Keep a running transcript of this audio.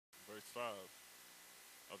Verse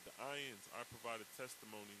 5. Of the Ians I provided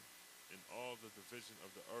testimony in all the division of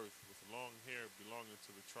the earth with long hair belonging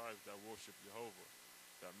to the tribes that worship Jehovah,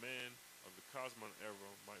 that man of the Cosmon era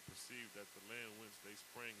might perceive that the land whence they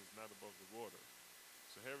sprang is not above the water.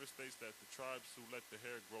 So here it states that the tribes who let the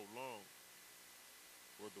hair grow long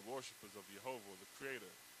were the worshippers of Jehovah, the Creator.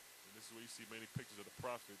 And this is where you see many pictures of the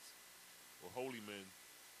prophets or holy men,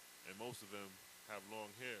 and most of them have long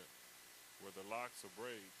hair, whether locks or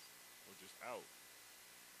braids or just out.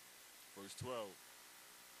 Verse 12.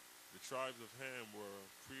 The tribes of Ham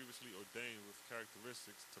were previously ordained with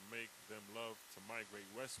characteristics to make them love to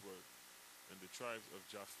migrate westward, and the tribes of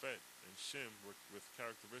Japhet and Shem were with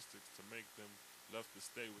characteristics to make them love to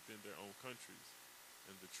stay within their own countries,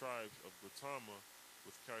 and the tribes of Gautama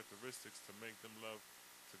with characteristics to make them love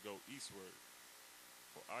to go eastward.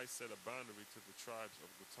 For I set a boundary to the tribes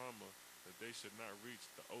of Gautama that they should not reach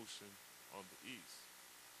the ocean on the east.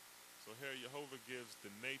 So here Jehovah gives the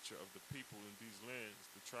nature of the people in these lands.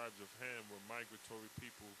 The tribes of Ham were migratory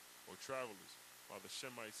people or travelers, while the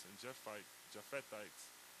Shemites and Japhethites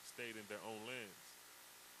stayed in their own lands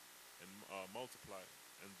and multiplied.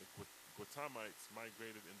 And the Gautamites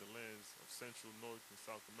migrated in the lands of Central, North, and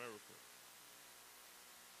South America.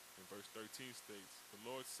 And verse 13 states, the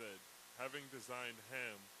Lord said, having designed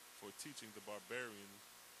Ham for teaching the barbarian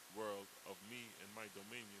world of me and my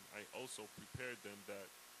dominion, I also prepared them that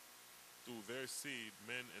through their seed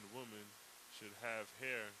men and women should have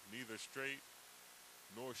hair neither straight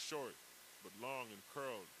nor short, but long and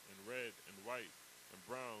curled, and red and white and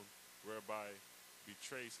brown, whereby be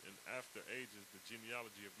traced in after ages the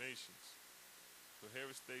genealogy of nations. So here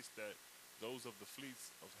it states that those of the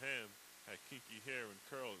fleets of Ham had kinky hair and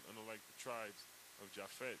curls, unlike the tribes of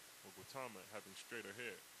Japhet or Gautama having straighter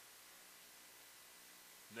hair.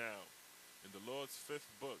 Now, in the Lord's 5th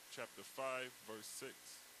book, chapter 5, verse 6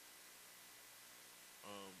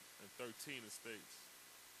 and 13, it states,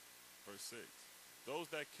 verse 6, those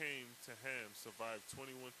that came to Ham survived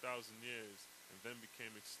 21,000 years and then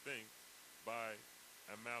became extinct by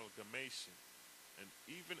amalgamation. And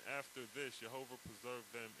even after this, Jehovah preserved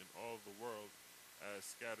them in all the world as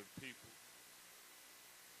scattered people.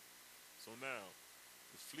 So now,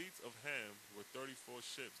 the fleets of Ham were 34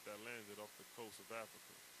 ships that landed off the coast of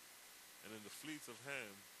Africa. And in the fleets of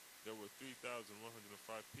Ham, there were 3,105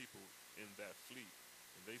 people in that fleet.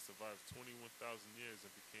 And they survived 21,000 years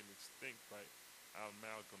and became extinct by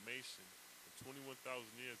amalgamation. And 21,000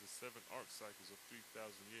 years is 7 ark cycles of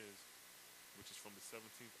 3,000 years, which is from the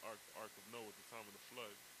 17th ark, the Ark of Noah, at the time of the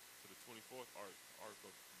flood, to the 24th ark, the Ark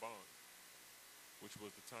of Bond, which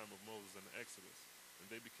was the time of Moses and the Exodus.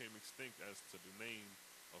 And they became extinct as to the name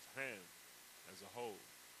of Ham as a whole.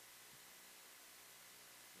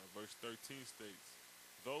 Now, verse 13 states,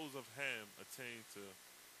 those of Ham attained to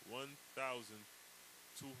 1,200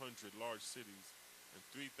 large cities and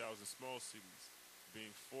 3,000 small cities,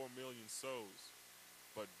 being 4 million souls.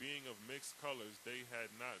 But being of mixed colors, they had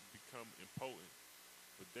not become impotent.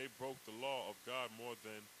 But they broke the law of God more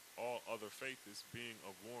than all other faithists, being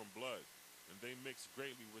of warm blood. And they mixed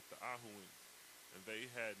greatly with the Ahuans. And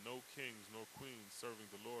they had no kings nor queens,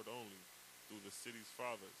 serving the Lord only, through the city's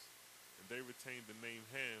fathers. And they retained the name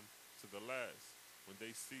Ham to the last, when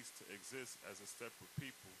they ceased to exist as a separate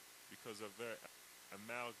people, because of their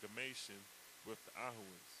amalgamation with the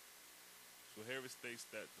Ahuans. So here it states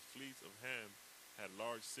that the fleets of Ham had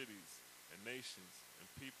large cities and nations,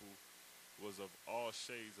 and people was of all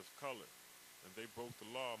shades of color. And they broke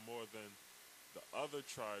the law more than the other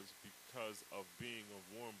tribes because of being of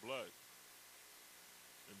warm blood.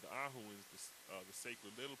 And the Ahuans, the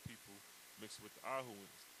sacred little people, mixed with the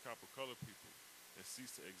Ahuans, the copper-colored people, and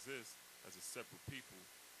ceased to exist as a separate people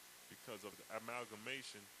because of the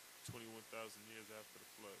amalgamation 21,000 years after the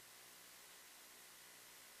flood.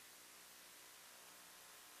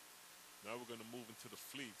 Now we're going to move into the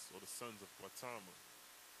fleets, or the sons of Gautama.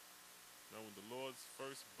 Now in the Lord's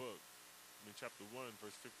first book, chapter 1,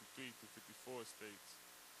 verse 53 through 54 states,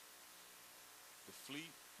 the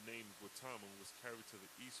fleet named Gautama was carried to the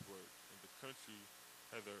eastward, and the country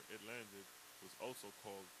hither it landed was also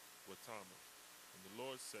called Gautama. And the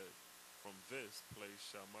Lord said, from this place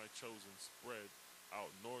shall my chosen spread out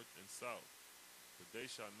north and south, but they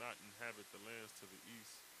shall not inhabit the lands to the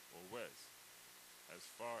east or west, as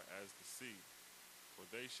far as the sea, for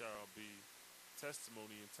they shall be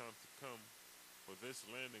testimony in time to come for this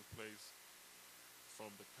landing place from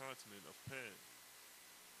the continent of Pan.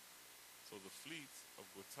 So the fleets of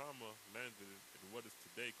Gautama landed in what is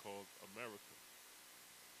today called America.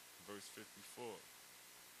 Verse 54.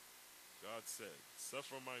 God said,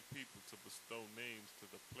 suffer my people to bestow names to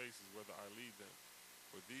the places whither I lead them,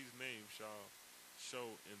 for these names shall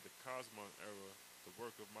show in the Cosmon era the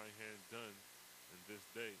work of my hand done in this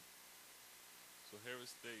day. So here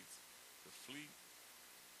it states, the fleet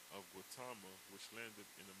of Gautama, which landed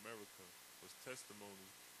in America, was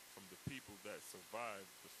testimony from the people that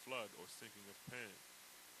survived the flood or sinking of Pan.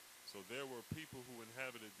 So there were people who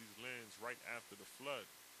inhabited these lands right after the flood.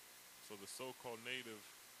 So the so-called Native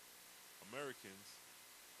Americans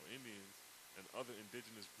or Indians and other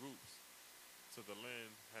indigenous groups to the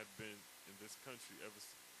land had been in this country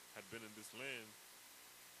had been in this land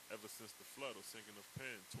ever since the flood or sinking of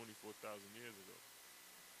Pan 24,000 years ago.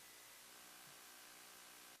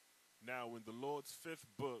 Now, in the Lord's fifth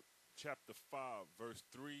book, chapter 5, verse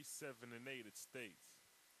 3, 7, and 8, it states,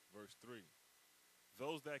 verse 3,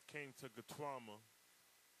 those that came to Gautama,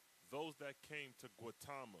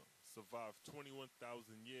 survived 21,000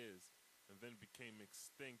 years and then became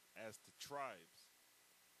extinct as the tribes.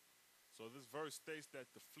 So this verse states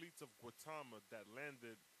that the fleets of Gautama that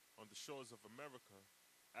landed on the shores of America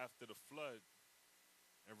after the flood,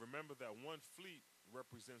 and remember that one fleet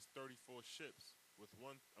represents 34 ships with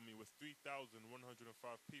 3,105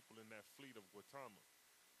 people in that fleet of Gautama.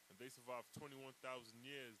 And they survived 21,000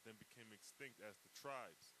 years, then became extinct as the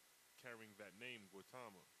tribes, carrying that name,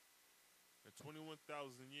 Gautama. And 21,000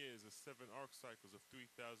 years is 7 arc cycles of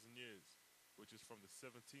 3,000 years, which is from the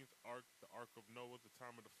 17th ark, the Ark of Noah, the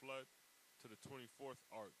time of the flood, to the 24th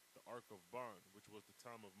ark, the Ark of Bond, which was the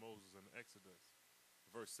time of Moses and Exodus.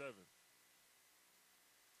 Verse 7.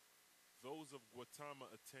 Those of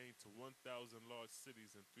Gautama attained to 1,000 large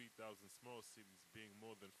cities and 3,000 small cities, being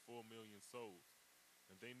more than 4 million souls.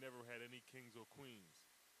 And they never had any kings or queens,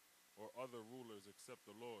 or other rulers except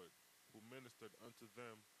the Lord, who ministered unto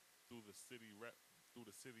them through the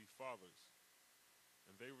city fathers.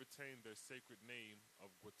 And they retained their sacred name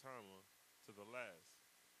of Gautama to the last.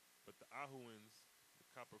 But the Ahuans, the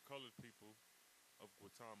copper-colored people of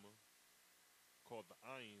Gautama, called the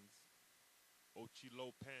Ayans,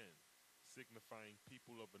 Ochilopan, signifying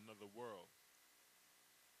people of another world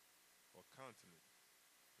or continent.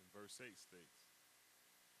 And verse 8 states,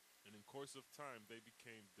 and in course of time they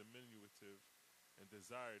became diminutive and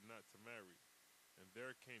desired not to marry. And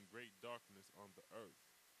there came great darkness on the earth,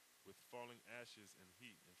 with falling ashes and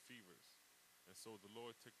heat and fevers. And so the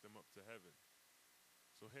Lord took them up to heaven.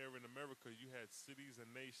 So here in America, you had cities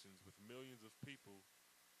and nations with millions of people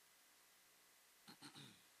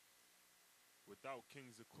without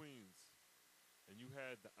kings or queens. And you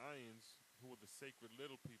had the Ayans, who were the sacred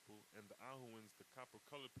little people, and the Ahuans, the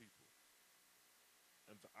copper-colored people.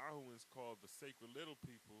 And the Ahuans called the sacred little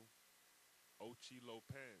people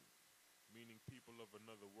Ochilopan, meaning people of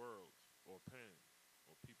another world, or Pan,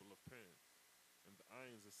 or people of Pan. And the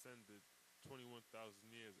Ayans ascended 21,000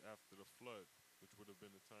 years after the flood, which would have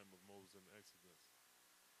been the time of Moses and Exodus.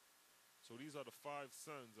 So these are the 5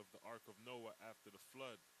 sons of the Ark of Noah after the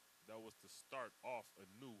flood that was to start off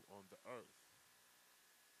anew on the earth.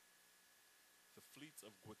 The fleets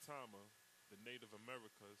of Gautama, the Native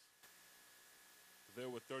Americas, there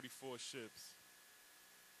were 34 ships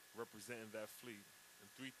representing that fleet and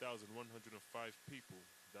 3,105 people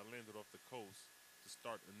that landed off the coast to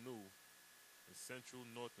start anew in Central,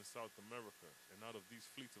 North, and South America. And out of these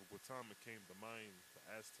fleets of Gautama came the Mayans, the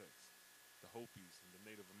Aztecs, the Hopis, and the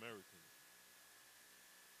Native Americans.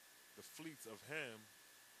 The fleets of Ham,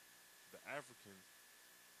 the Africans,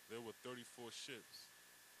 there were 34 ships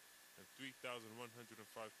and 3,105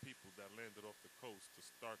 people that landed off the coast to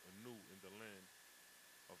start anew in the land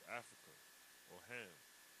of Africa, or Ham.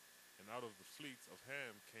 And out of the fleets of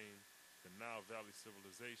Ham came the Nile Valley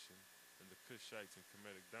civilization and the Kushites and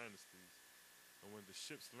Kemetic dynasties. And when the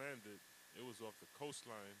ships landed, it was off the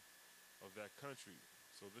coastline of that country.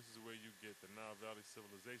 So this is where you get the Nile Valley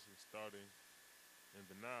civilization starting in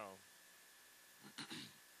the Nile,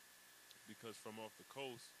 because from off the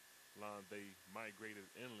coastline they migrated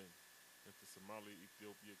inland into Somalia,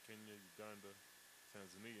 Ethiopia, Kenya, Uganda,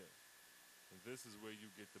 Tanzania. And this is where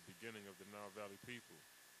you get the beginning of the Nile Valley people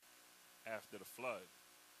after the flood.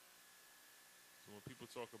 So when people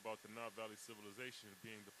talk about the Nile Valley civilization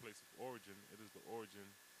being the place of origin, it is the origin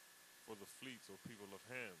for the fleets or people of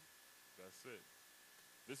Ham. That's it.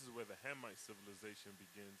 This is where the Hamite civilization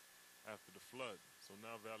begins after the flood. So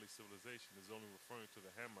Nile Valley civilization is only referring to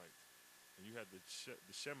the Hamites. And you had the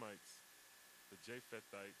Shemites, the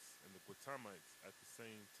Japhethites, and the Gautamites at the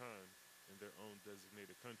same time in their own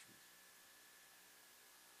designated countries.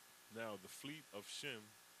 Now, the fleet of Shem,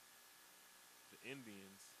 the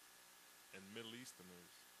Indians, and Middle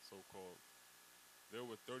Easterners, so-called, there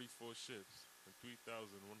were 34 ships and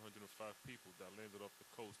 3,105 people that landed off the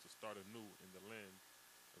coast to start anew in the land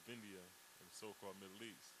of India and the so-called Middle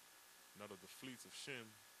East. And out of the fleets of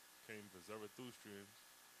Shem came the Zarathustrians,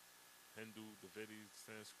 Hindu, the Vedas,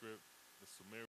 Sanskrit, the Sumerians.